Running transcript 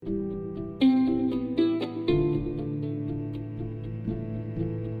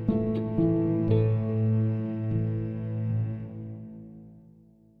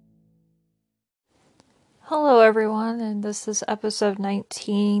everyone, and this is episode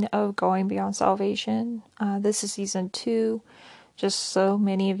 19 of Going Beyond Salvation. This is season 2, just so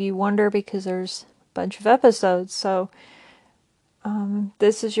many of you wonder because there's a bunch of episodes. So,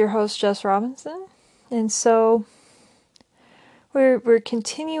 this is your host, Jess Robinson, and so we're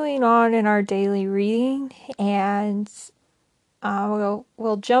continuing on in our daily reading, and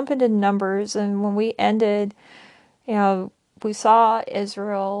we'll jump into Numbers. And when we ended, we saw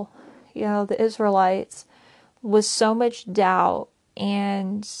Israel, the Israelites, with so much doubt,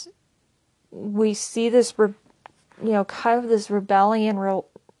 and we see this, kind of this rebellion,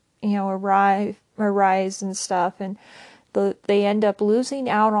 arise and stuff, and they end up losing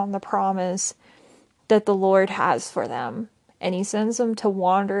out on the promise that the Lord has for them, and He sends them to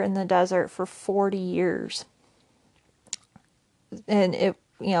wander in the desert for 40 years, and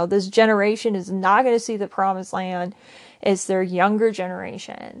this generation is not going to see the promised land. It's their younger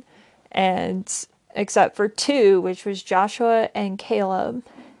generation, and except for 2, which was Joshua and Caleb.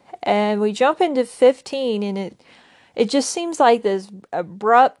 And we jump into 15, and it just seems like this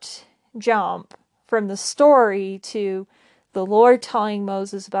abrupt jump from the story to the Lord telling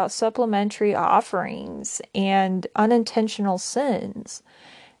Moses about supplementary offerings and unintentional sins.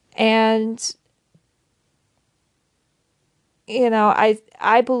 And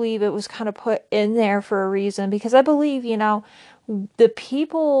I believe it was kind of put in there for a reason, because I believe, the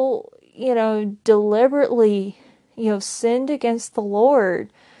people, deliberately, sinned against the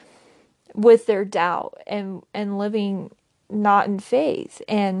Lord with their doubt and living not in faith.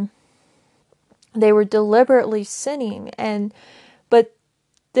 And they were deliberately sinning. But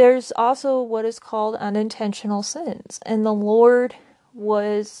there's also what is called unintentional sins. And the Lord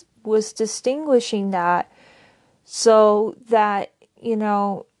was distinguishing that so that,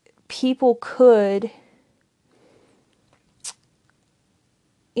 people could,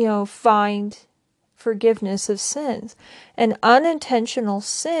 find forgiveness of sins. And unintentional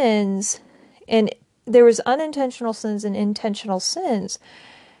sins, and there was unintentional sins and intentional sins.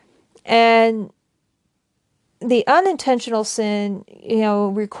 And the unintentional sin,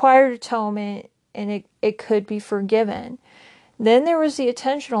 required atonement, and it could be forgiven. Then there was the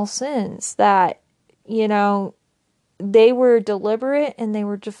intentional sins that, they were deliberate and they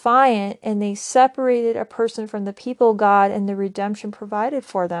were defiant, and they separated a person from the people of God and the redemption provided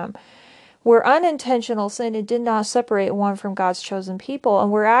for them. Where unintentional sin, it did not separate one from God's chosen people.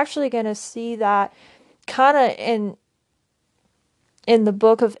 And we're actually going to see that kind of in the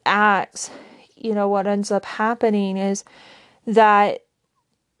book of Acts. What ends up happening is that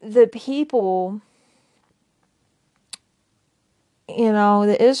the people,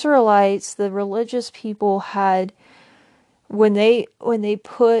 the Israelites, the religious people, had, when they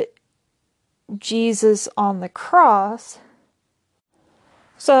put Jesus on the cross,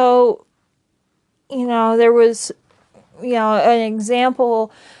 so, there was, an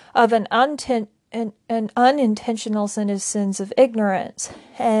example of an unintentional sin is sins of ignorance.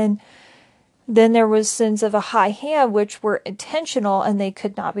 And then there was sins of a high hand, which were intentional and they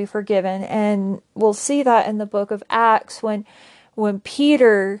could not be forgiven. And we'll see that in the book of Acts when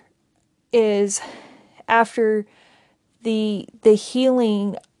Peter is, after the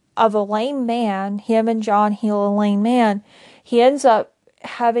healing of a lame man, him and John heal a lame man, he ends up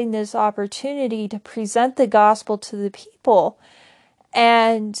having this opportunity to present the gospel to the people.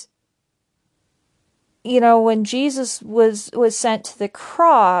 And when Jesus was sent to the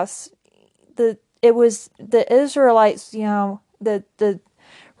cross, it was the Israelites, the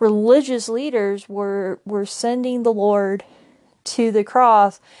religious leaders were sending the Lord to the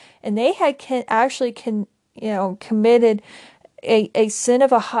cross, and they had committed a sin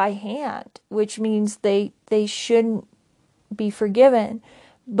of a high hand, which means they shouldn't be forgiven.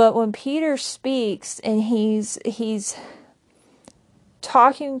 But when Peter speaks and he's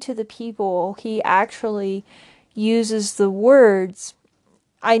talking to the people, he actually uses the words,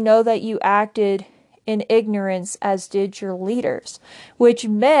 "I know that you acted in ignorance as did your leaders," which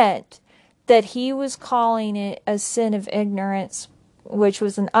meant that he was calling it a sin of ignorance, which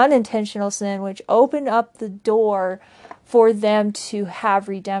was an unintentional sin, which opened up the door for them to have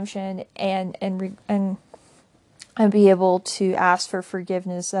redemption and be able to ask for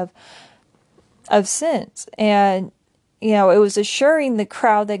forgiveness of sins. And it was assuring the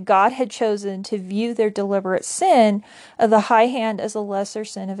crowd that God had chosen to view their deliberate sin of the high hand as a lesser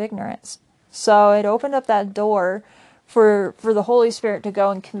sin of ignorance. So it opened up that door for the Holy Spirit to go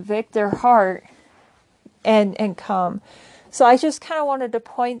and convict their heart and come. So I just kind of wanted to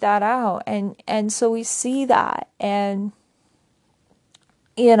point that out. And so we see that. And,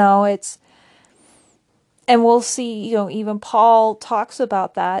 it's, and we'll see, even Paul talks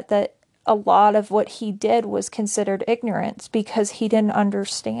about that a lot of what he did was considered ignorance because he didn't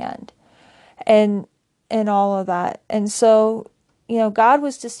understand and all of that. And so, God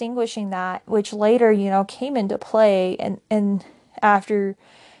was distinguishing that, which later, came into play, and after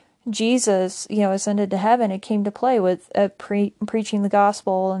Jesus, ascended to heaven, it came to play with preaching the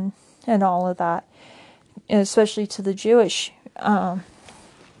gospel and all of that, especially to the Jewish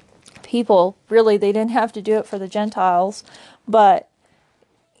people. Really, they didn't have to do it for the Gentiles, but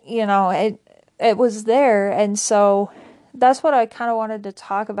it was there. And so that's what I kind of wanted to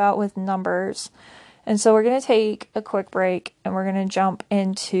talk about with Numbers. And so we're going to take a quick break and we're going to jump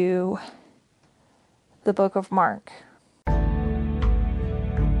into the book of Mark.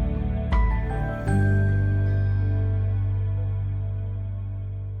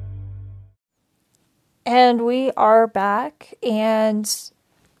 And we are back, and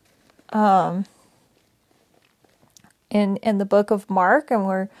in the book of Mark, and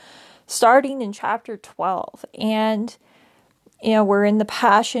we're starting in chapter 12. And we're in the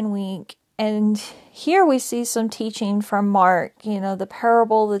Passion Week, and here we see some teaching from Mark, the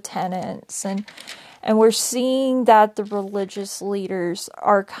parable of the tenants, and we're seeing that the religious leaders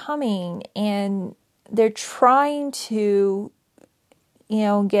are coming, and they're trying to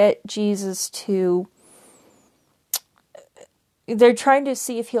get Jesus to, they're trying to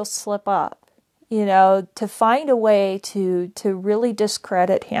see if he'll slip up, to find a way to really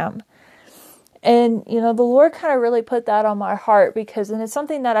discredit him. And, the Lord kind of really put that on my heart and it's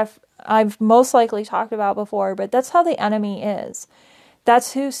something that I've most likely talked about before, but that's how the enemy is.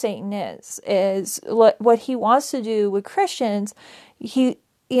 That's who Satan is what he wants to do with Christians. He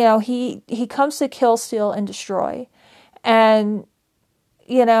comes to kill, steal, and destroy. And,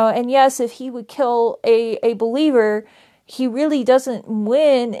 and yes, if he would kill a believer, he really doesn't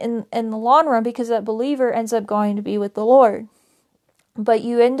win in the long run, because that believer ends up going to be with the Lord. But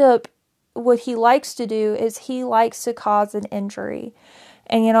you end up, what he likes to do is he likes to cause an injury.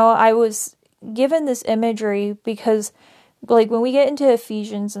 And, I was given this imagery because, like, when we get into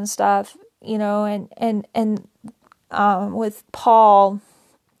Ephesians and stuff, and with Paul,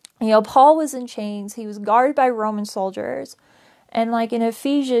 Paul was in chains. He was guarded by Roman soldiers. And like in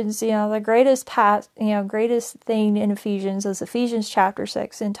Ephesians, the greatest thing in Ephesians is Ephesians chapter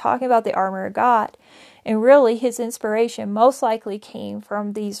 6, and talking about the armor of God. And really his inspiration most likely came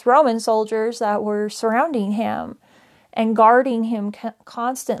from these Roman soldiers that were surrounding him and guarding him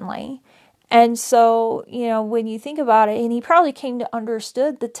constantly. And so, when you think about it, and he probably came to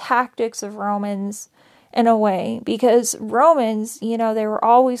understood the tactics of Romans in a way, because Romans, they were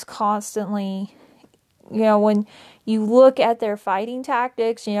always constantly, when you look at their fighting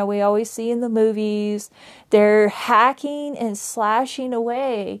tactics, we always see in the movies, they're hacking and slashing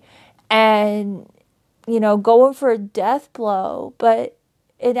away and, going for a death blow. But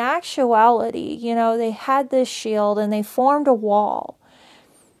in actuality, they had this shield and they formed a wall.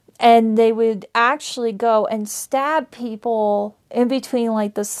 And they would actually go and stab people in between,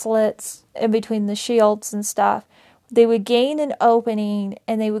 like, the slits, in between the shields and stuff. They would gain an opening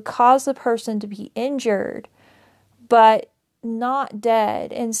and they would cause the person to be injured, but not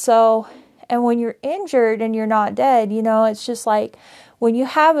dead. And so, and when you're injured and you're not dead, it's just like when you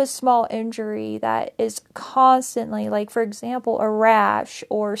have a small injury that is constantly, like, for example, a rash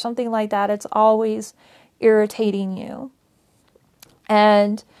or something like that, it's always irritating you.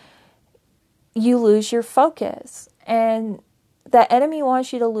 And you lose your focus. And the enemy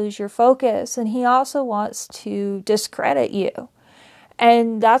wants you to lose your focus, and he also wants to discredit you.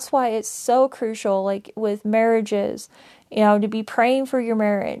 And that's why it's so crucial, like with marriages, to be praying for your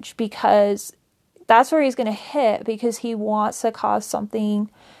marriage, because that's where he's going to hit, because he wants to cause something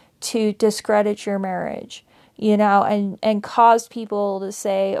to discredit your marriage, and cause people to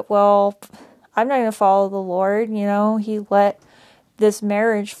say, well, I'm not going to follow the Lord. He let this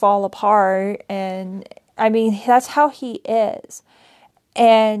marriage fall apart. And I mean, that's how he is.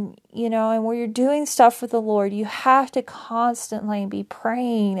 And, and when you're doing stuff with the Lord, you have to constantly be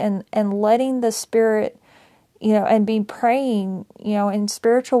praying and letting the Spirit, and be praying, in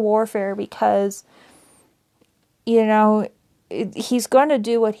spiritual warfare, because, he's going to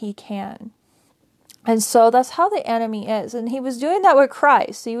do what he can. And so that's how the enemy is. And he was doing that with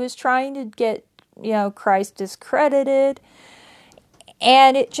Christ. He was trying to get, Christ discredited.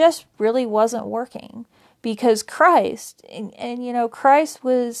 And it just really wasn't working, because Christ, and Christ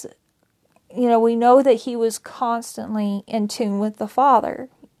was, we know that he was constantly in tune with the Father.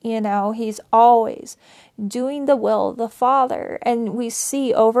 He's always doing the will of the Father. And we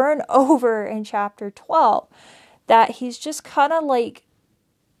see over and over in chapter 12 that he's just kind of like,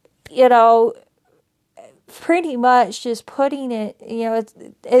 pretty much just putting it,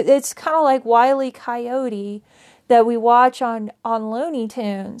 it's kind of like Wile E. Coyote that we watch on Looney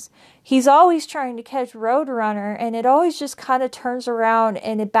Tunes. He's always trying to catch Roadrunner, and it always just kind of turns around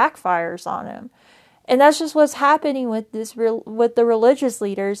and it backfires on him. And that's just what's happening with with the religious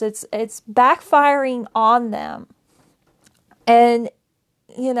leaders. It's backfiring on them. And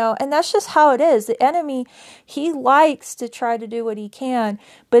and that's just how it is. The enemy, he likes to try to do what he can,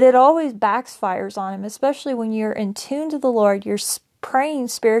 but it always backfires on him, especially when you're in tune to the Lord, you're praying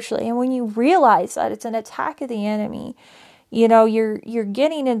spiritually, and when you realize that it's an attack of the enemy, you're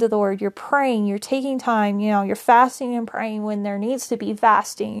getting into the Word, you're praying, you're taking time, you're fasting and praying when there needs to be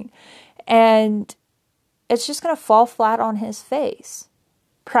fasting, and it's just going to fall flat on his face,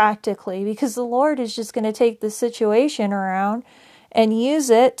 practically, because the Lord is just going to take the situation around and use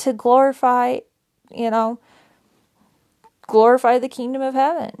it to glorify the kingdom of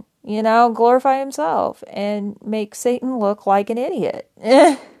heaven, glorify himself and make Satan look like an idiot.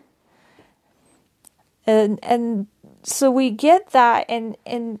 and so we get that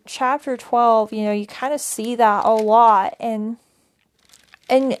in chapter 12, you kind of see that a lot. And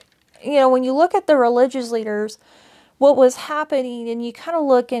when you look at the religious leaders, what was happening, and you kind of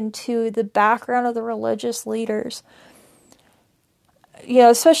look into the background of the religious leaders,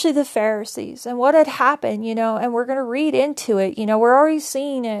 especially the Pharisees, and what had happened, and we're going to read into it. We're already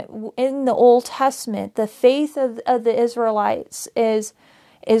seeing it in the Old Testament. The faith of the Israelites is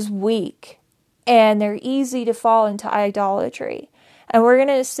weak, and they're easy to fall into idolatry. And we're going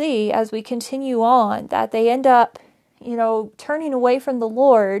to see as we continue on that they end up, turning away from the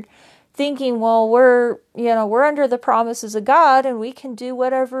Lord, thinking, well, we're under the promises of God and we can do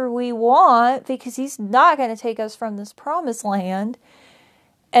whatever we want because he's not going to take us from this promised land.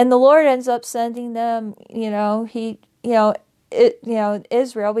 And the Lord ends up sending them, Israel,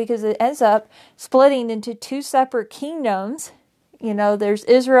 because it ends up splitting into two separate kingdoms. There's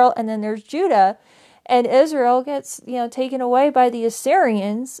Israel and then there's Judah. And Israel gets, taken away by the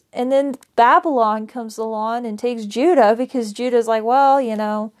Assyrians. And then Babylon comes along and takes Judah because Judah's like,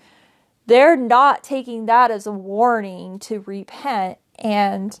 well, they're not taking that as a warning to repent.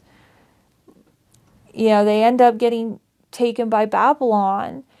 And, they end up getting taken by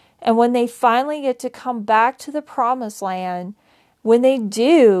Babylon. And when they finally get to come back to the promised land, when they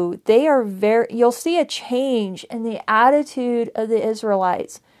do, you'll see a change in the attitude of the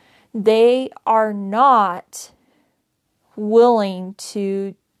Israelites. They are not willing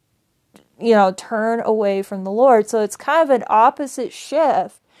to, turn away from the Lord. So it's kind of an opposite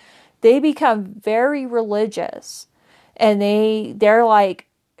shift. They become very religious, and they're like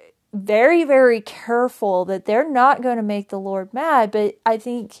very, very careful that they're not going to make the Lord mad. But I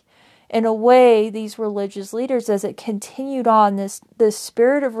think in a way, these religious leaders, as it continued on, this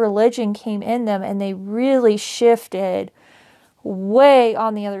spirit of religion came in them, and they really shifted way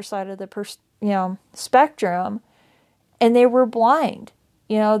on the other side of the spectrum, and they were blind.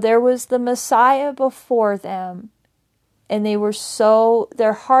 There was the Messiah before them, and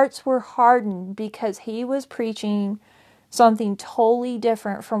their hearts were hardened because he was preaching something totally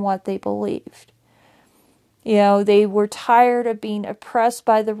different from what they believed. They were tired of being oppressed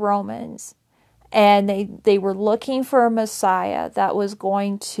by the Romans, and they were looking for a Messiah that was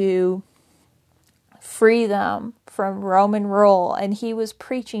going to free them from Roman rule, and he was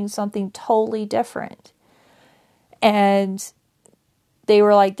preaching something totally different. And they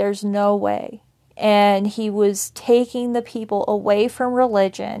were like, there's no way. And he was taking the people away from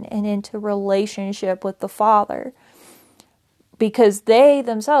religion and into relationship with the Father. Because they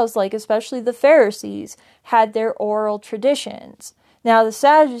themselves, especially the Pharisees, had their oral traditions. Now, the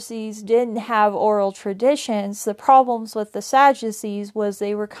Sadducees didn't have oral traditions. The problems with the Sadducees was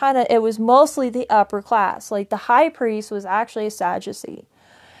it was mostly the upper class. Like, the high priest was actually a Sadducee.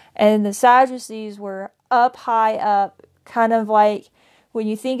 And the Sadducees were high up, kind of like, when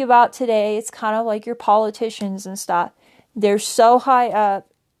you think about today, it's kind of like your politicians and stuff. They're so high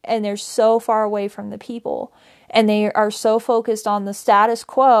up, and they're so far away from the people. And they are so focused on the status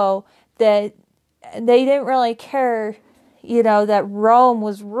quo that they didn't really care, that Rome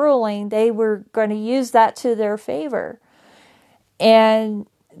was ruling. They were going to use that to their favor. And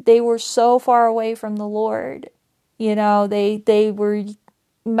they were so far away from the Lord. They were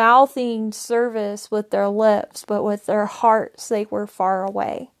mouthing service with their lips, but with their hearts, they were far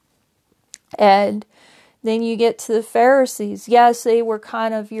away. And then you get to the Pharisees. Yes, they were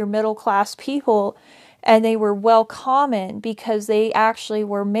kind of your middle class people, and they were well common because they actually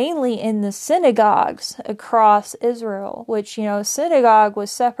were mainly in the synagogues across Israel, which, a synagogue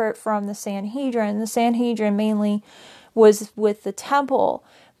was separate from the Sanhedrin. The Sanhedrin mainly was with the temple,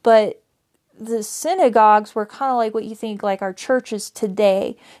 but the synagogues were kind of like what you think like our churches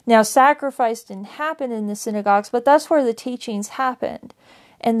today. Now, sacrifice didn't happen in the synagogues, but that's where the teachings happened.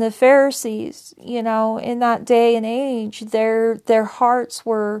 And the Pharisees, in that day and age, their hearts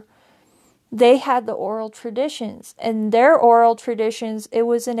were, they had the oral traditions. And their oral traditions, it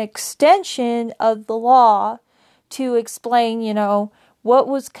was an extension of the law to explain, what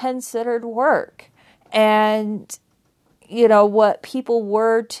was considered work. And what people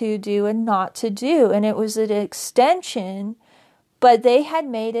were to do and not to do. And it was an extension, but they had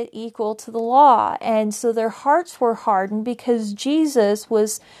made it equal to the law. And so their hearts were hardened because Jesus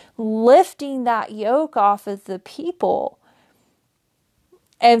was lifting that yoke off of the people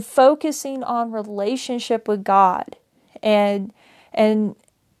and focusing on relationship with God and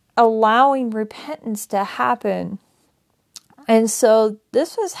allowing repentance to happen. And so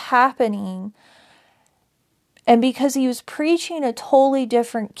this was happening. And because he was preaching a totally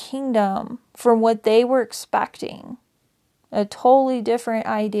different kingdom from what they were expecting, a totally different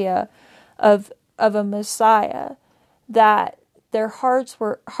idea of a Messiah, that their hearts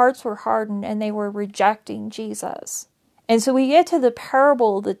were hardened and they were rejecting Jesus. And so we get to the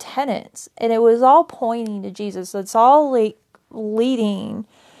parable of the tenants, and it was all pointing to Jesus. It's all like leading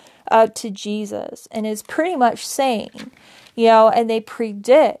up to Jesus, and it's pretty much saying, and they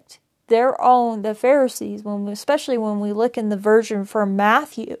predict the Pharisees, especially when we look in the version from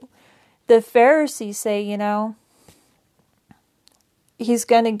Matthew, the Pharisees say, he's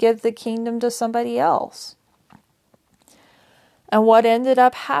going to give the kingdom to somebody else. And what ended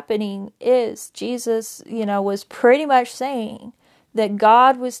up happening is Jesus, was pretty much saying that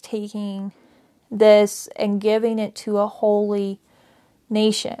God was taking this and giving it to a holy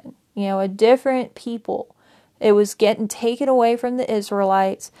nation, a different people. It was getting taken away from the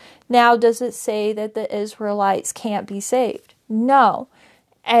Israelites. Now, does it say that the Israelites can't be saved? No.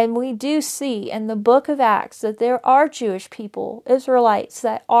 And we do see in the book of Acts that there are Jewish people, Israelites,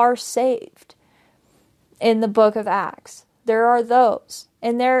 that are saved in the book of Acts. There are those.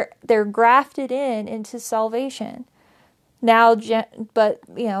 And they're grafted into salvation. Now, but,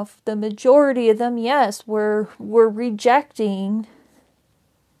 the majority of them, yes, were rejecting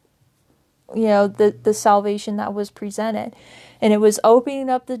the salvation that was presented. And it was opening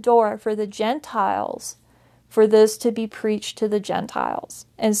up the door for the Gentiles, for this to be preached to the Gentiles.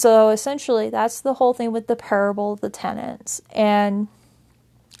 And so essentially that's the whole thing with the parable of the tenants. And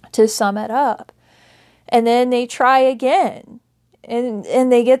to sum it up, and then they try again.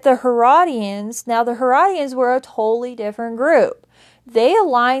 And they get the Herodians. Now the Herodians were a totally different group. They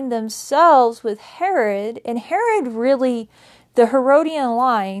aligned themselves with Herod, and Herod really, the Herodian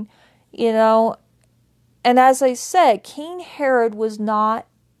line, and as I said, King Herod was not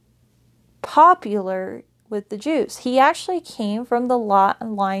popular with the Jews. He actually came from the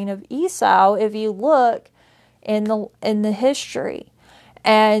line of Esau, if you look in the history.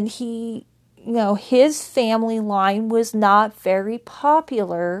 And he, his family line was not very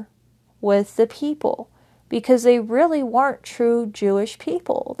popular with the people because they really weren't true Jewish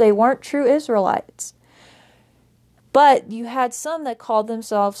people. They weren't true Israelites. But you had some that called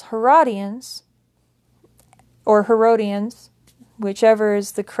themselves Herodians, or Herodians, whichever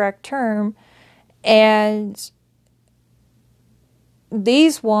is the correct term, and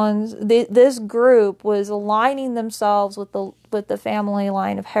these ones, this group was aligning themselves with the family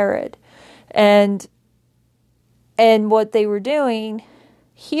line of Herod, and what they were doing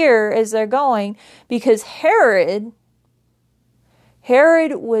here is they're going because Herod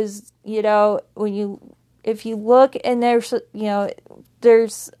was, if you look, and there's a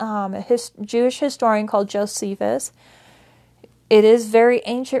Jewish historian called Josephus. It is very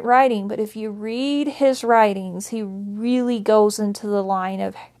ancient writing, but if you read his writings, he really goes into the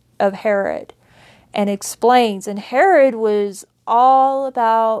line of Herod and explains. And Herod was all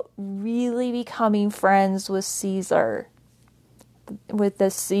about really becoming friends with Caesar, with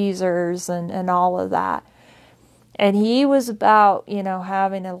the Caesars and all of that. And he was about,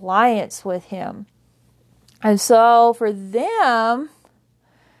 having an alliance with him. And so for them,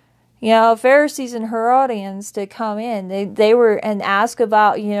 Pharisees and Herodians to come in, they were and ask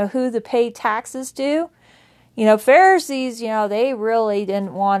about, who to pay taxes to. Pharisees, they really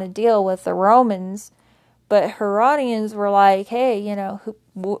didn't want to deal with the Romans, but Herodians were like, hey,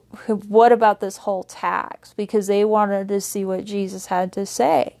 what about this whole tax? Because they wanted to see what Jesus had to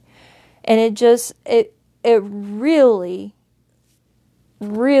say. And it really,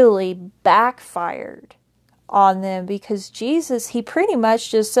 really backfired on them, because Jesus, he pretty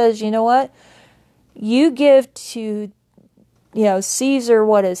much just says, you know what? You give to, Caesar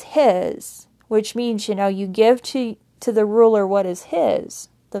what is his, which means, you give to the ruler what is his.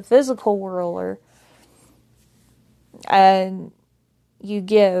 the physical world, and you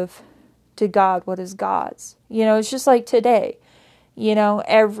give to God what is God's. It's just like today.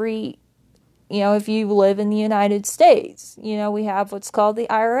 If you live in the United States, we have what's called the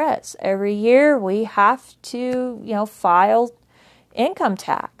IRS. Every year we have to, file income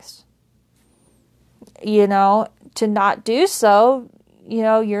tax. To not do so,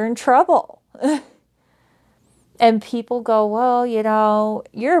 you're in trouble. And people go, well,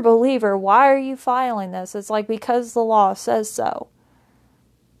 you're a believer. Why are you filing this? It's like, because the law says so.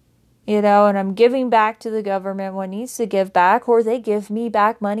 And I'm giving back to the government what needs to give back, or they give me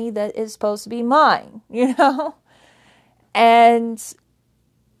back money that is supposed to be mine, And,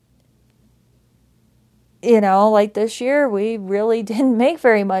 like this year, we really didn't make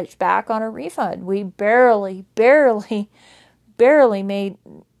very much back on a refund. We barely made,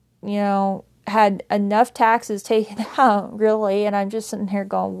 had enough taxes taken out, really. And I'm just sitting here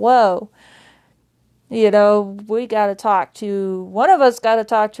going, whoa. We got to talk to, one of us got to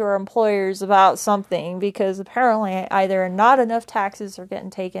talk to our employers about something, because apparently either not enough taxes are getting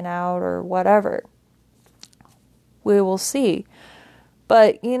taken out or whatever. We will see.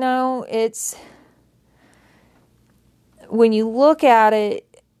 But, it's, when you look at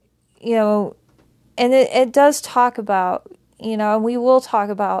it, and it does talk about, and we will talk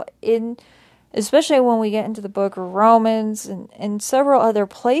about especially when we get into the book of Romans and several other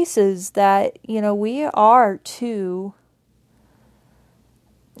places, that, we are to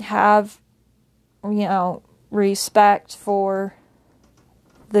have, respect for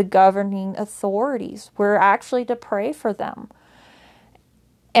the governing authorities. We're actually to pray for them.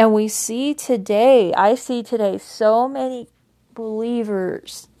 And I see today so many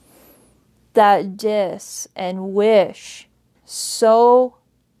believers that diss and wish so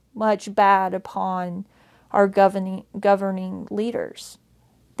much bad upon our governing leaders.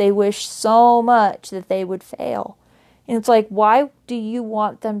 They wish so much that they would fail. And it's like, why do you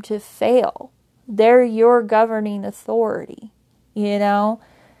want them to fail? They're your governing authority,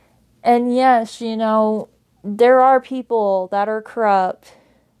 And yes, there are people that are corrupt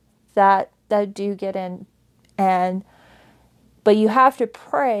that do get in, but you have to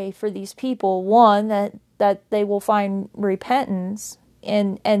pray for these people. One, that they will find repentance,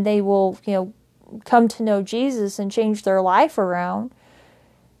 and they will, come to know Jesus and change their life around.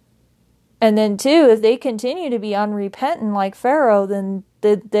 And then two, if they continue to be unrepentant like Pharaoh, then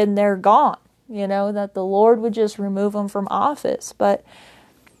they're gone. That the Lord would just remove them from office. But,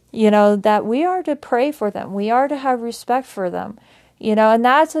 that we are to pray for them. We are to have respect for them. And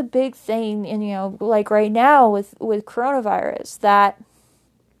that's a big thing. And, like right now with coronavirus, that,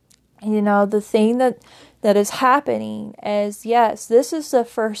 the thing that is happening is, yes, this is the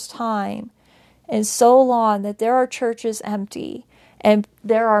first time in so long that there are churches empty. And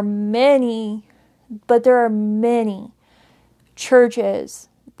there are many churches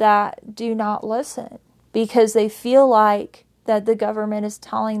that do not listen, because they feel like that the government is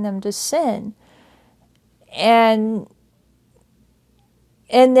telling them to sin. And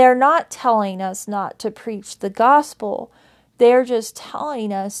they're not telling us not to preach the gospel. They're just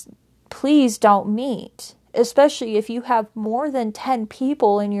telling us, please don't meet, especially if you have more than 10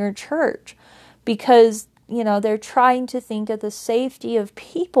 people in your church, because, they're trying to think of the safety of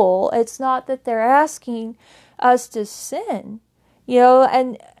people. It's not that they're asking us to sin,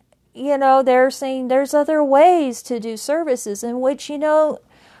 and, they're saying there's other ways to do services in which,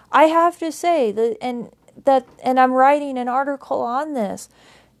 I have to say that, and I'm writing an article on this,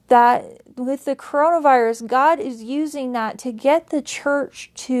 that with the coronavirus, God is using that to get the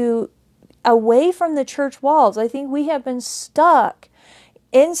church away from the church walls. I think we have been stuck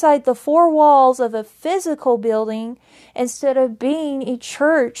inside the four walls of a physical building instead of being a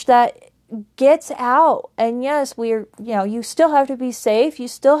church that gets out. And yes, you still have to be safe. You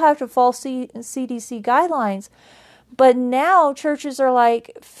still have to follow CDC guidelines. But now churches are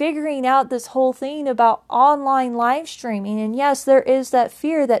like figuring out this whole thing about online live streaming. And yes, there is that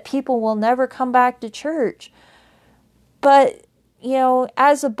fear that people will never come back to church. But,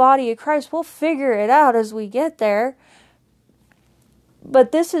 as a body of Christ, we'll figure it out as we get there.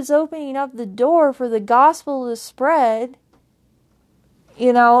 But this is opening up the door for the gospel to spread,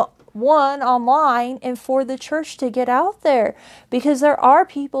 one, online, and for the church to get out there. Because there are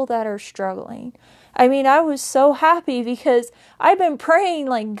people that are struggling. I mean, I was so happy because I've been praying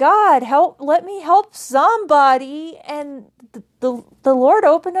like, God, let me help somebody. And the Lord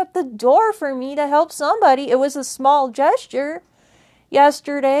opened up the door for me to help somebody. It was a small gesture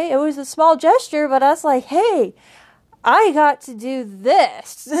yesterday. It was a small gesture, but I was like, hey, I got to do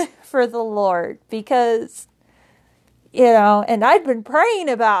this for the Lord, because, and I'd been praying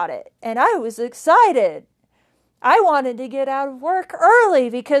about it, and I was excited. I wanted to get out of work early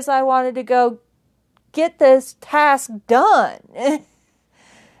because I wanted to go get this task done.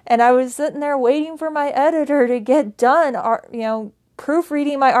 And I was sitting there waiting for my editor to get done,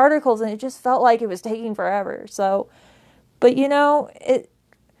 proofreading my articles, and it just felt like it was taking forever. So, but and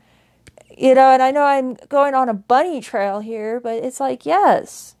I know I'm going on a bunny trail here, but it's like,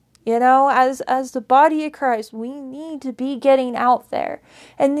 yes, as the body of Christ, we need to be getting out there.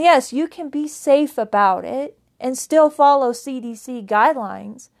 And yes, you can be safe about it and still follow CDC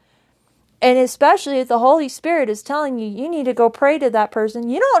guidelines. And especially if the Holy Spirit is telling you, you need to go pray to that person,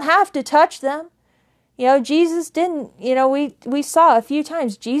 you don't have to touch them. Jesus didn't, we saw a few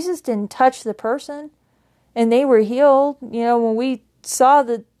times, Jesus didn't touch the person and they were healed. When we saw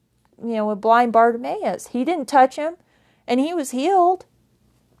with blind Bartimaeus, he didn't touch him and he was healed.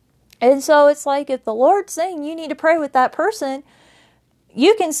 And so it's like, if the Lord's saying you need to pray with that person,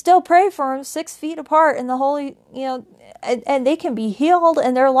 you can still pray for them 6 feet apart in the Holy, and they can be healed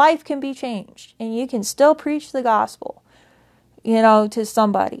and their life can be changed. And you can still preach the gospel, to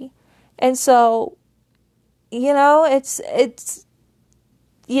somebody. And so, it's,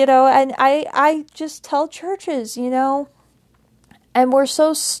 and I just tell churches, and we're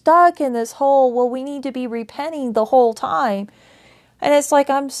so stuck in this whole, well, we need to be repenting the whole time. And it's like,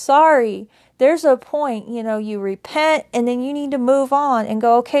 I'm sorry. There's a point, you repent and then you need to move on and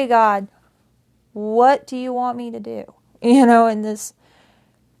go, okay, God, what do you want me to do? In this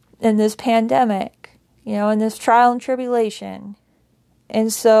pandemic, in this trial and tribulation.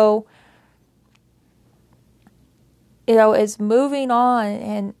 And so, it's moving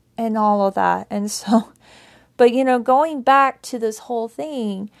on and all of that. And so, but, going back to this whole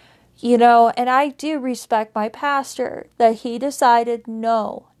thing, and I do respect my pastor that he decided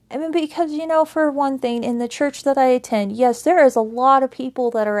no. I mean, because, for one thing, in the church that I attend, yes, there is a lot of people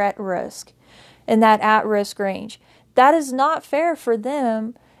that are at risk in that at-risk range. That is not fair for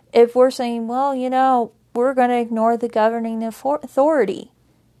them if we're saying, well, we're going to ignore the governing authority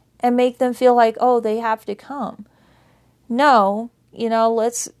and make them feel like, oh, they have to come. No,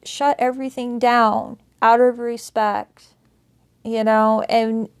 let's shut everything down out of respect,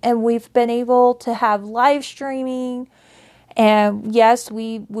 and we've been able to have live streaming. And yes,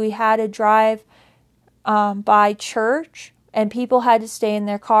 we had to drive by church and people had to stay in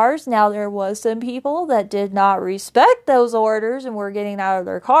their cars. Now, there was some people that did not respect those orders and were getting out of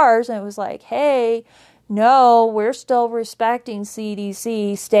their cars. And it was like, hey, no, we're still respecting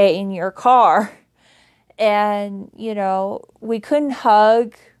CDC, stay in your car. And, we couldn't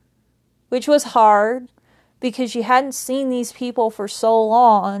hug, which was hard because you hadn't seen these people for so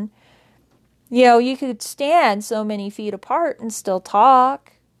long. You could stand so many feet apart and still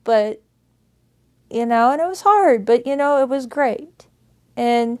talk, but, and it was hard, but, it was great.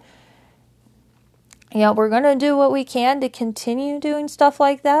 And, we're going to do what we can to continue doing stuff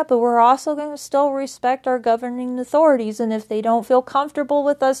like that, but we're also going to still respect our governing authorities. And if they don't feel comfortable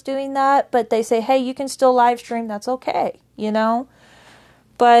with us doing that, but they say, hey, you can still live stream, that's okay,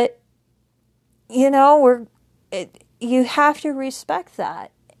 But, you have to respect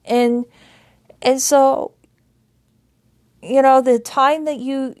that. And so, the time that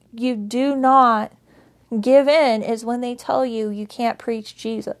you do not give in is when they tell you can't preach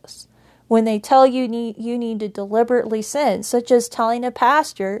Jesus. When they tell you need to deliberately sin, such as telling a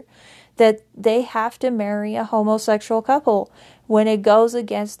pastor that they have to marry a homosexual couple when it goes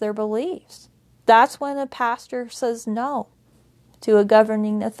against their beliefs. That's when a pastor says no to a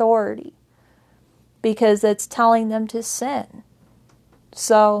governing authority because it's telling them to sin.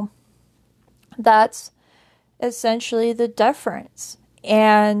 So that's essentially the difference.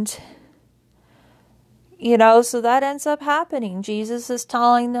 And, so that ends up happening. Jesus is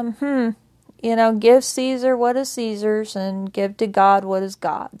telling them, give Caesar what is Caesar's and give to God what is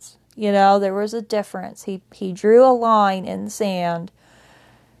God's. There was a difference. He drew a line in the sand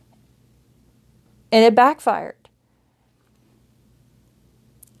and it backfired.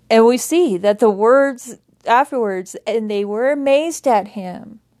 And we see that the words afterwards, and they were amazed at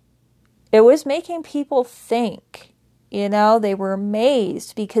him. It was making people think, they were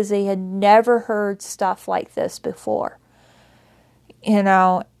amazed because they had never heard stuff like this before,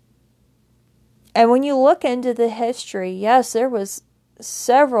 And when you look into the history, yes, there was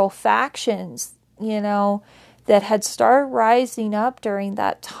several factions, that had started rising up during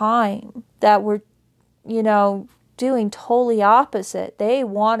that time that were, doing totally opposite. They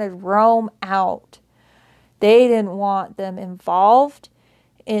wanted Rome out. They didn't want them involved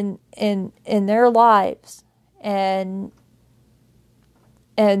in their lives. And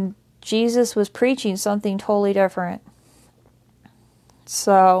Jesus was preaching something totally different.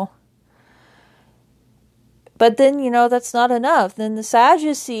 So, but then, that's not enough. Then the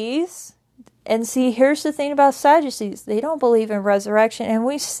Sadducees, and see, here's the thing about Sadducees. They don't believe in resurrection. And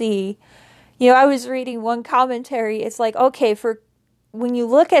we see, I was reading one commentary. It's like, okay, when you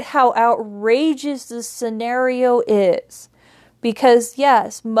look at how outrageous this scenario is, because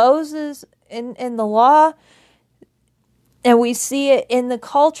yes, Moses in the law, and we see it in the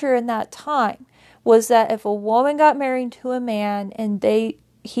culture in that time, was that if a woman got married to a man and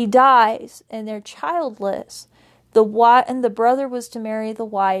he dies and they're childless, the brother was to marry the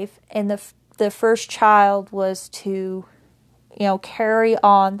wife, and the first child was to, carry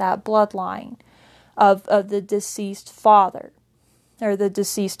on that bloodline of the deceased father, or the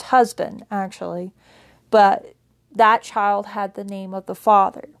deceased husband, actually. But that child had the name of the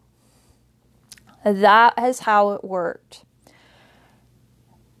father. That is how it worked.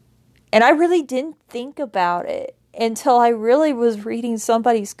 And I really didn't think about it until I really was reading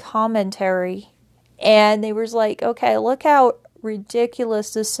somebody's commentary. And they was like, okay, look how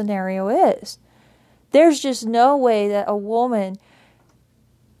ridiculous this scenario is. There's just no way that a woman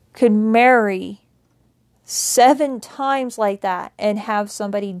could marry 7 times like that and have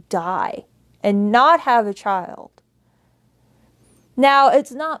somebody die and not have a child. Now,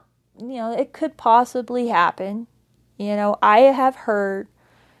 it's not, it could possibly happen. I have heard,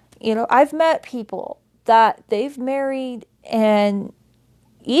 I've met people that they've married, and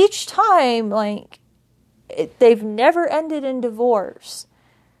each time, they've never ended in divorce.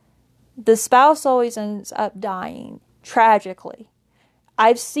 The spouse always ends up dying, tragically.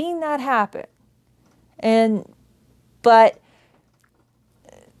 I've seen that happen. But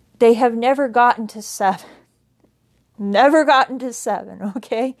they have never gotten to 7. Never gotten to 7,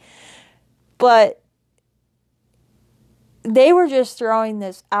 okay? But they were just throwing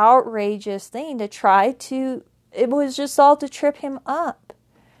this outrageous thing to try to, it was just all to trip him up.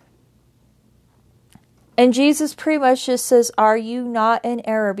 And Jesus pretty much just says, are you not in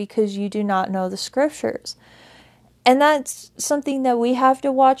error because you do not know the scriptures? And that's something that we have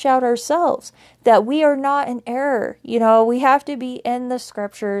to watch out ourselves, that we are not in error. We have to be in the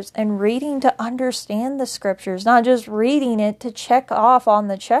scriptures and reading to understand the scriptures, not just reading it to check off on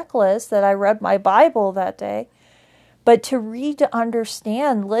the checklist that I read my Bible that day, but to read to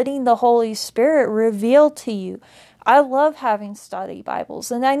understand, letting the Holy Spirit reveal to you. I love having study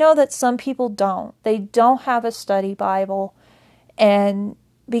Bibles, and I know that some people don't. They don't have a study Bible, and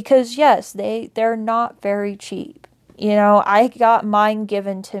because yes, they're not very cheap. I got mine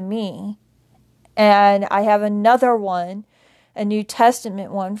given to me, and I have another one, a New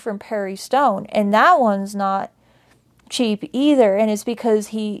Testament one from Perry Stone, and that one's not cheap either, and it's because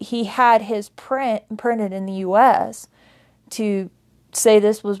he had his printed in the U.S. to say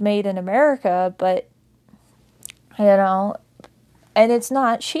this was made in America, but and it's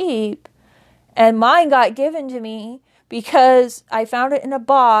not cheap. And mine got given to me because I found it in a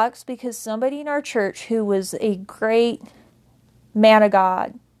box, because somebody in our church who was a great man of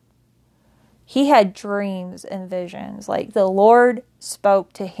God, he had dreams and visions. Like the Lord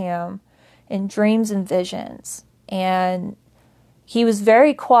spoke to him in dreams and visions. And he was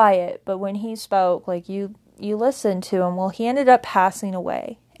very quiet, but when he spoke, you listened to him. Well, he ended up passing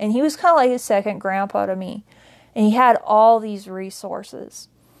away. And he was kind of like a second grandpa to me. And he had all these resources.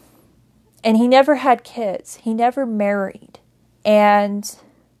 And he never had kids. He never married. And,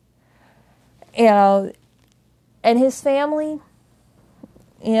 and his family,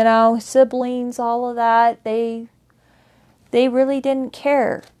 siblings, all of that, they really didn't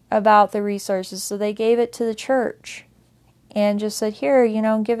care about the resources. So they gave it to the church and just said, here,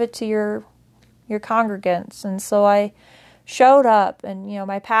 give it to your congregants. And so I showed up, and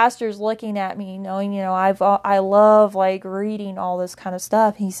my pastor's looking at me, knowing I love reading all this kind of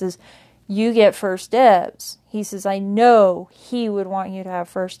stuff. He says, you get first dibs. He says, I know he would want you to have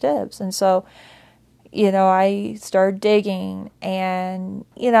first dibs. And so I started digging, and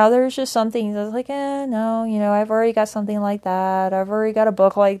there was just something that was like, no, I've already got something like that, I've already got a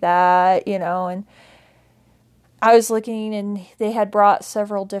book like that, and I was looking, and they had brought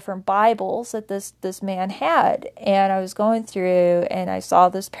several different Bibles that this man had, and I was going through, and I saw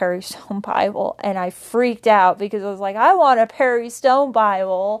this Perry Stone Bible, and I freaked out because I was like, I want a Perry Stone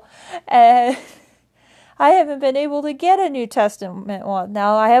Bible, and I haven't been able to get a New Testament one.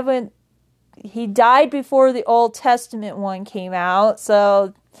 Now, he died before the Old Testament one came out,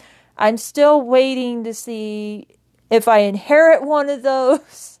 so I'm still waiting to see if I inherit one of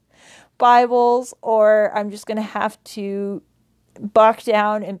those Bibles, or I'm just going to have to buck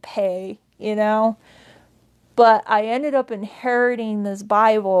down and pay, But I ended up inheriting this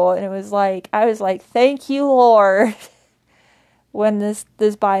Bible, and it was I was like, thank you, Lord. when this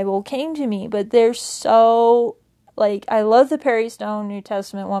Bible came to me, but they're so, like, I love the Perry Stone New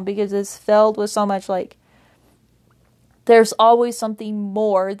Testament one because it's filled with so much, like, there's always something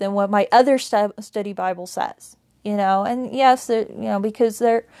more than what my other study Bible says, and yes, because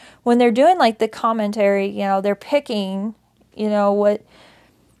when they're doing, like, the commentary, they're picking, what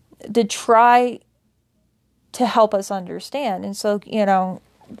to try to help us understand. And so,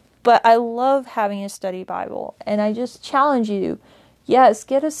 but I love having a study Bible, and I just challenge you, yes,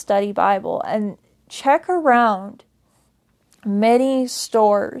 get a study Bible and check around many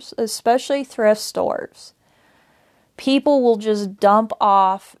stores, especially thrift stores. People will just dump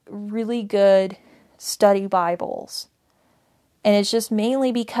off really good study Bibles. And it's just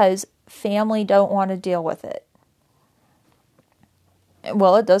mainly because family don't want to deal with it.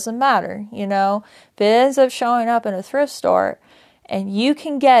 Well, it doesn't matter, If it ends up showing up in a thrift store and you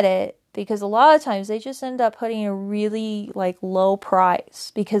can get it, because a lot of times they just end up putting a really, like, low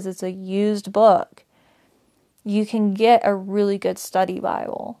price because it's a used book. You can get a really good study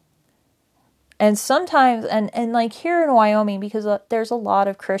Bible. And sometimes, and like here in Wyoming, because there's a lot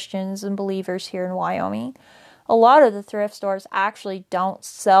of Christians and believers here in Wyoming, a lot of the thrift stores actually don't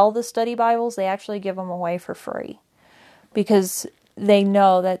sell the study Bibles. They actually give them away for free because they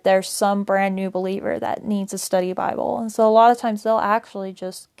know that there's some brand new believer that needs a study Bible. And so a lot of times they'll actually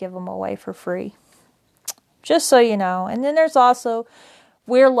just give them away for free. Just so you know. And then there's also,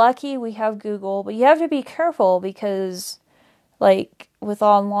 we're lucky we have Google, but you have to be careful because, like, with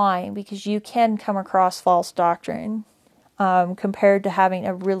online, because you can come across false doctrine compared to having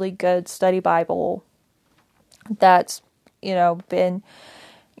a really good study Bible that's, been,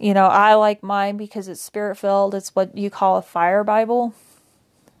 I like mine because it's spirit-filled. It's what you call a fire Bible.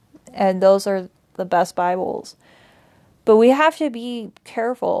 And those are the best Bibles. But we have to be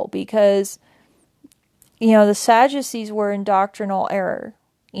careful because, the Sadducees were in doctrinal error,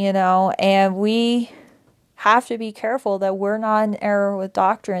 and we have to be careful that we're not in error with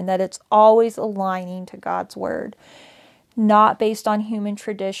doctrine, that it's always aligning to God's word, not based on human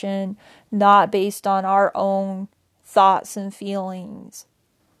tradition, not based on our own thoughts and feelings,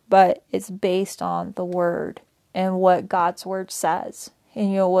 but it's based on the word and what God's word says,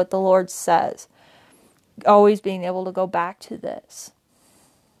 and what the Lord says. Always being able to go back to this.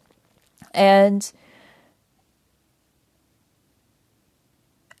 And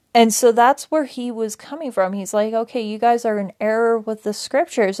so that's where he was coming from. He's like, okay, you guys are in error with the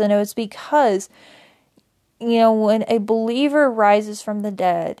scriptures. And it was because, when a believer rises from the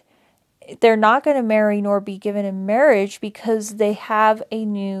dead, they're not going to marry nor be given in marriage because they have a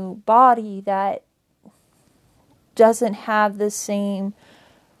new body that doesn't have the same,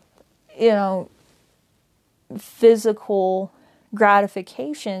 physical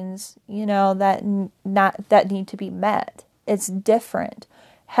gratifications, that need to be met. It's different.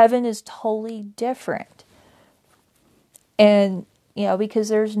 Heaven is totally different. And, because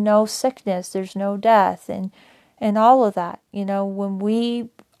there's no sickness, there's no death, and all of that. When we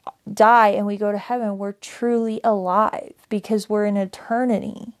die and we go to heaven, we're truly alive because we're in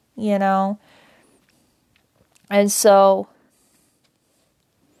eternity, And so,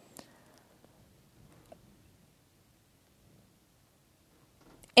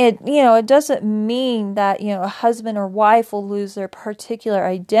 it doesn't mean that, a husband or wife will lose their particular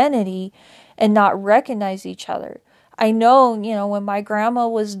identity and not recognize each other. I know, when my grandma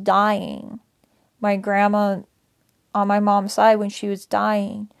was dying, my grandma on my mom's side, when she was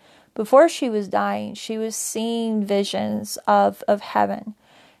dying, before she was dying, she was seeing visions of heaven,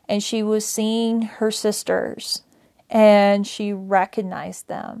 and she was seeing her sisters, and she recognized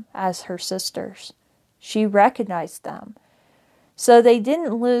them as her sisters. She recognized them. So you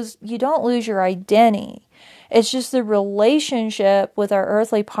don't lose your identity. It's just the relationship with our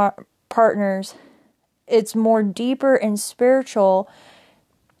earthly partners. It's more deeper and spiritual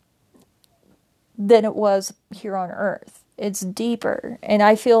than it was here on earth. It's deeper. And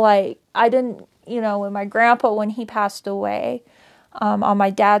I feel like I didn't, when my grandpa, when he passed away, on my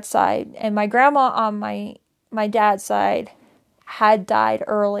dad's side, and my grandma on my dad's side had died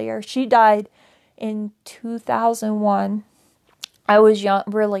earlier. She died in 2001. I was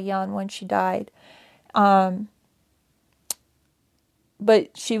really young when she died. But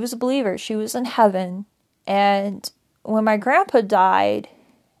she was a believer. She was in heaven. And when my grandpa died,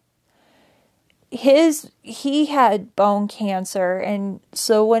 he had bone cancer. And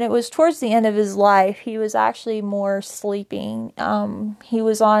so when it was towards the end of his life, he was actually more sleeping. He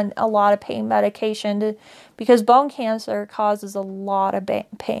was on a lot of pain medication because bone cancer causes a lot of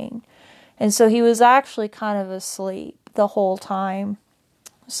pain. And so he was actually kind of asleep the whole time.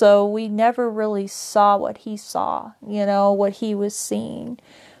 So we never really saw what he saw, what he was seeing.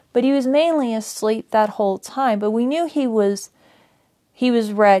 But he was mainly asleep that whole time. But we knew he was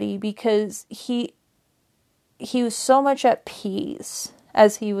ready because he was so much at peace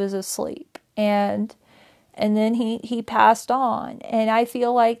as he was asleep. And then he passed on. And I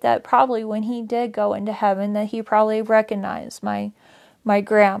feel like that probably when he did go into heaven, that he probably recognized my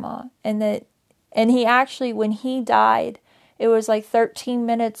grandma. And he actually, when he died, it was like 13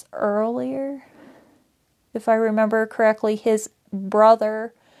 minutes earlier, if I remember correctly, his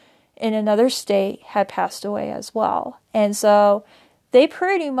brother in another state had passed away as well. And so they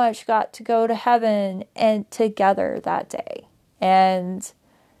pretty much got to go to heaven and together that day. And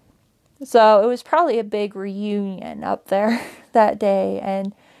so it was probably a big reunion up there that day.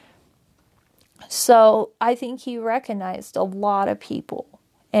 And so I think he recognized a lot of people.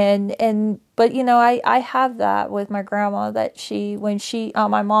 But I have that with my grandma, that when she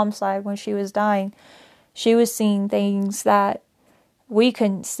on my mom's side, when she was dying, she was seeing things that we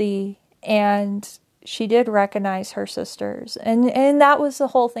couldn't see, and she did recognize her sisters. And that was the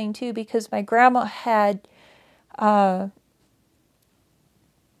whole thing too, because my grandma had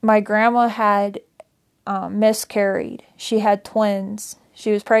miscarried. She had twins.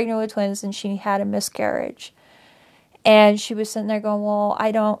 She was pregnant with twins, and she had a miscarriage. And she was sitting there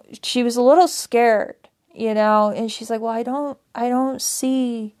going, she was a little scared, and she's like, well, I don't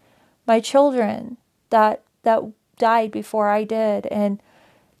see my children that died before I did.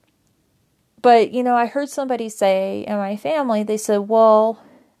 But I heard somebody say in my family, they said, well,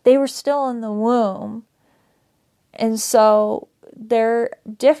 they were still in the womb. And so they're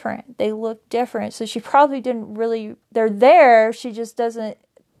different. They look different. So she probably didn't really, they're there. She just it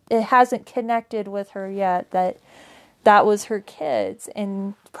hasn't connected with her yet that was her kids.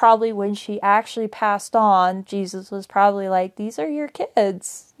 And probably when she actually passed on, Jesus was probably like, these are your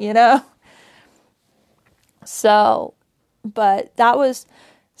kids, So, but that was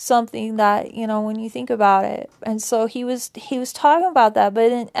something that, when you think about it. And so he was talking about that,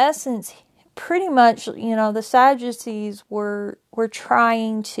 but in essence, pretty much, the Sadducees were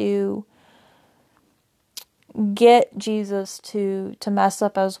trying to get Jesus to mess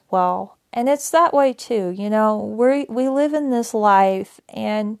up as well. And it's that way too, we live in this life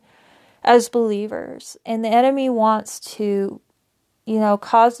and as believers, and the enemy wants to,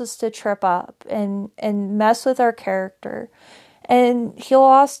 cause us to trip up and mess with our character. And he'll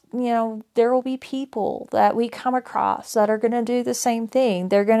also, there will be people that we come across that are going to do the same thing.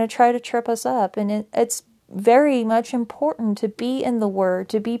 They're going to try to trip us up. And it's very much important to be in the Word,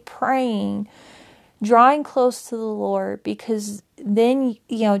 to be praying, drawing close to the Lord, because then,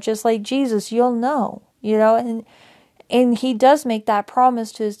 just like Jesus, you'll know, and he does make that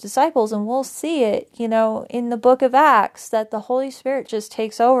promise to his disciples, and we'll see it, in the book of Acts, that the Holy Spirit just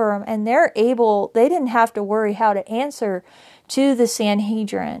takes over them, and they didn't have to worry how to answer to the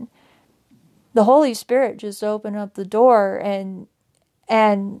Sanhedrin. The Holy Spirit just opened up the door, and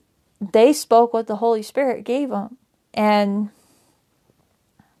they spoke what the Holy Spirit gave them, and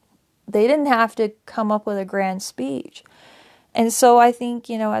they didn't have to come up with a grand speech. And so I think,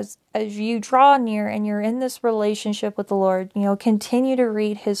 as you draw near and you're in this relationship with the Lord, continue to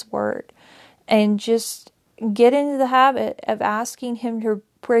read his word and just get into the habit of asking him to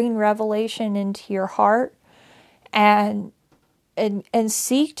bring revelation into your heart and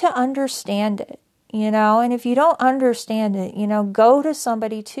seek to understand it, and if you don't understand it, go to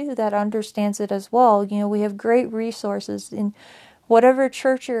somebody too that understands it as well. We have great resources in whatever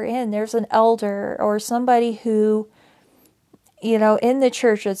church you're in. There's an elder or somebody who, in the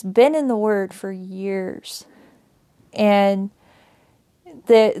church that's been in the Word for years. And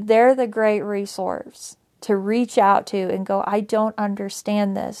they're the great resource to reach out to and go, I don't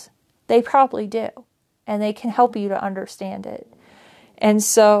understand this. They probably do. And they can help you to understand it. And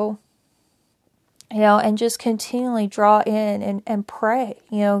so, and just continually draw in and pray.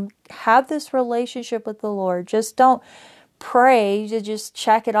 Have this relationship with the Lord. Just don't pray to just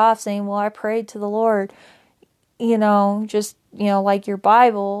check it off saying, well, I prayed to the Lord. Like your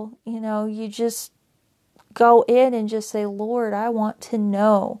Bible, you just go in and just say, Lord, I want to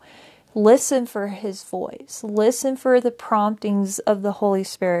know. Listen for his voice. Listen for the promptings of the Holy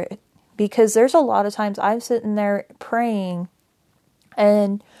Spirit. Because there's a lot of times I'm sitting there praying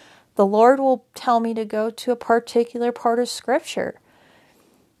and the Lord will tell me to go to a particular part of Scripture.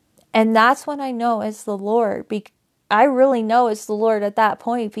 And that's when I know it's the Lord. I really know it's the Lord at that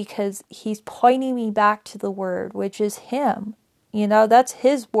point, because he's pointing me back to the Word, which is him. That's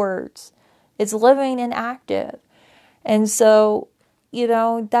his words. It's living and active. And so,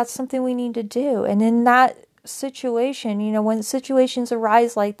 that's something we need to do. And in that situation, when situations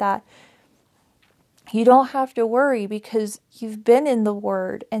arise like that, you don't have to worry because you've been in the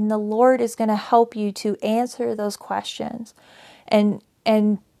Word, and the Lord is going to help you to answer those questions and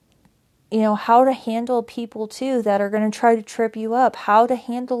how to handle people too that are going to try to trip you up, how to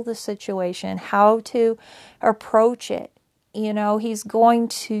handle the situation, how to approach it. He's going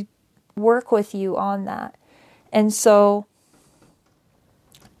to work with you on that. And so,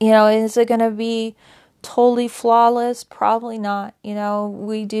 is it going to be totally flawless? Probably not.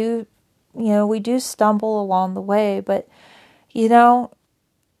 We do stumble along the way, but, and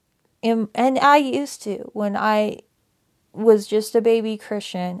I used to, when I was just a baby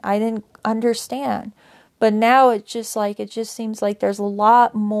Christian, I didn't understand. But now it just seems like there's a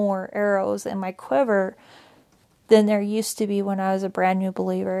lot more arrows in my quiver than there used to be when I was a brand new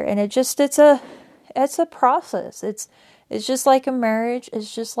believer. And it's a process. It's just like a marriage.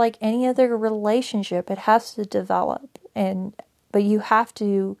 It's just like any other relationship. It has to develop, but you have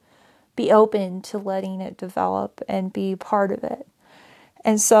to be open to letting it develop and be part of it.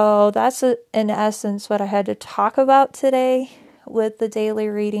 And so that's in essence what I had to talk about today with the daily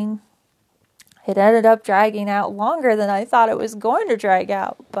reading. It ended up dragging out longer than I thought it was going to drag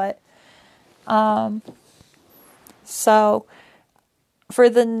out. But so for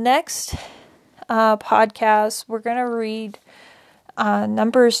the next podcast, we're going to read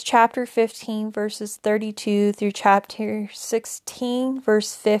Numbers chapter 15, verses 32 through chapter 16,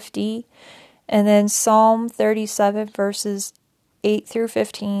 verse 50, and then Psalm 37, verses 8 through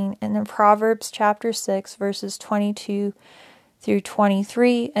 15, and then Proverbs chapter 6, verses 22 through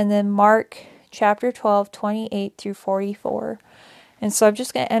 23, and then Mark chapter 12, 28 through 44. And so I'm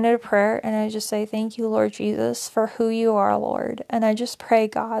just going to end in a prayer, and I just say, thank you, Lord Jesus, for who you are, Lord. And I just pray,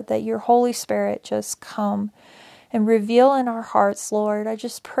 God, that your Holy Spirit just come and reveal in our hearts, Lord. I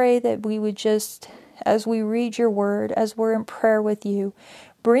just pray that we would just, as we read your word, as we're in prayer with you,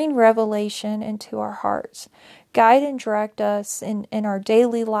 bring revelation into our hearts. Guide and direct us in our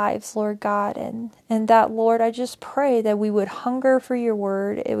daily lives, Lord God. And that, Lord, I just pray that we would hunger for your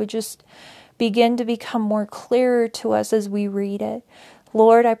word. It would just begin to become more clearer to us as we read it.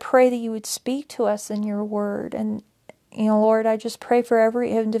 Lord, I pray that you would speak to us in your word. And, Lord, I just pray for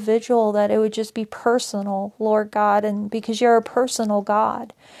every individual that it would just be personal, Lord God, and because you're a personal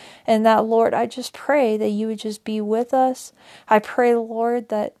God. And that, Lord, I just pray that you would just be with us. I pray, Lord,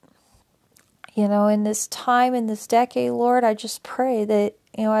 that, in this time, in this decade, Lord, I just pray that,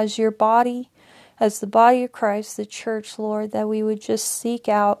 as your body, as the body of Christ, the church, Lord, that we would just seek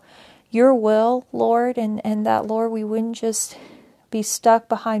out your will, Lord, and that, Lord, we wouldn't just be stuck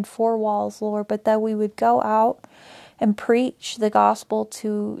behind four walls, Lord, but that we would go out and preach the gospel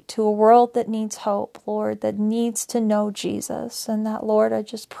to a world that needs hope, Lord, that needs to know Jesus. And that, Lord, I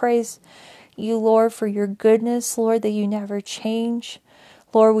just praise you, Lord, for your goodness, Lord, that you never change.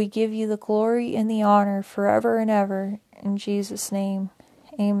 Lord, we give you the glory and the honor forever and ever. In Jesus' name,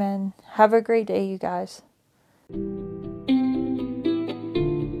 amen. Have a great day, you guys.